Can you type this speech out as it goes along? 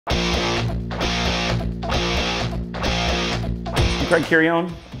I'm Craig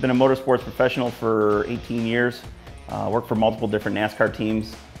Curione. I've been a motorsports professional for 18 years. Worked for multiple different NASCAR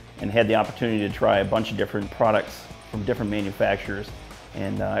teams and had the opportunity to try a bunch of different products from different manufacturers.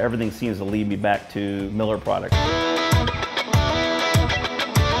 And everything seems to lead me back to Miller products.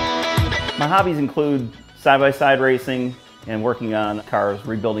 My hobbies include side-by-side racing and working on cars,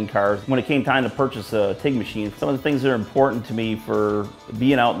 rebuilding cars. When it came time to purchase a TIG machine, some of the things that are important to me for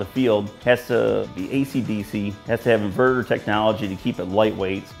being out in the field has to be AC/DC, has to have inverter technology to keep it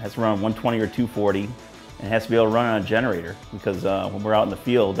lightweight, has to run 120 or 240, and has to be able to run on a generator because when we're out in the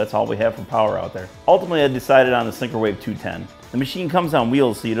field, that's all we have for power out there. Ultimately, I decided on the Syncrowave 210. The machine comes on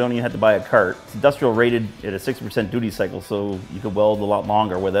wheels, so you don't even have to buy a cart. It's industrial rated at a 60% duty cycle, so you can weld a lot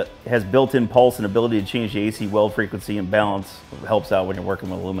longer with it. It has built-in pulse and ability to change the AC weld frequency and balance. It helps out when you're working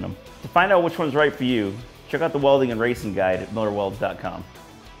with aluminum. To find out which one's right for you, check out the welding and racing guide at millerwelds.com.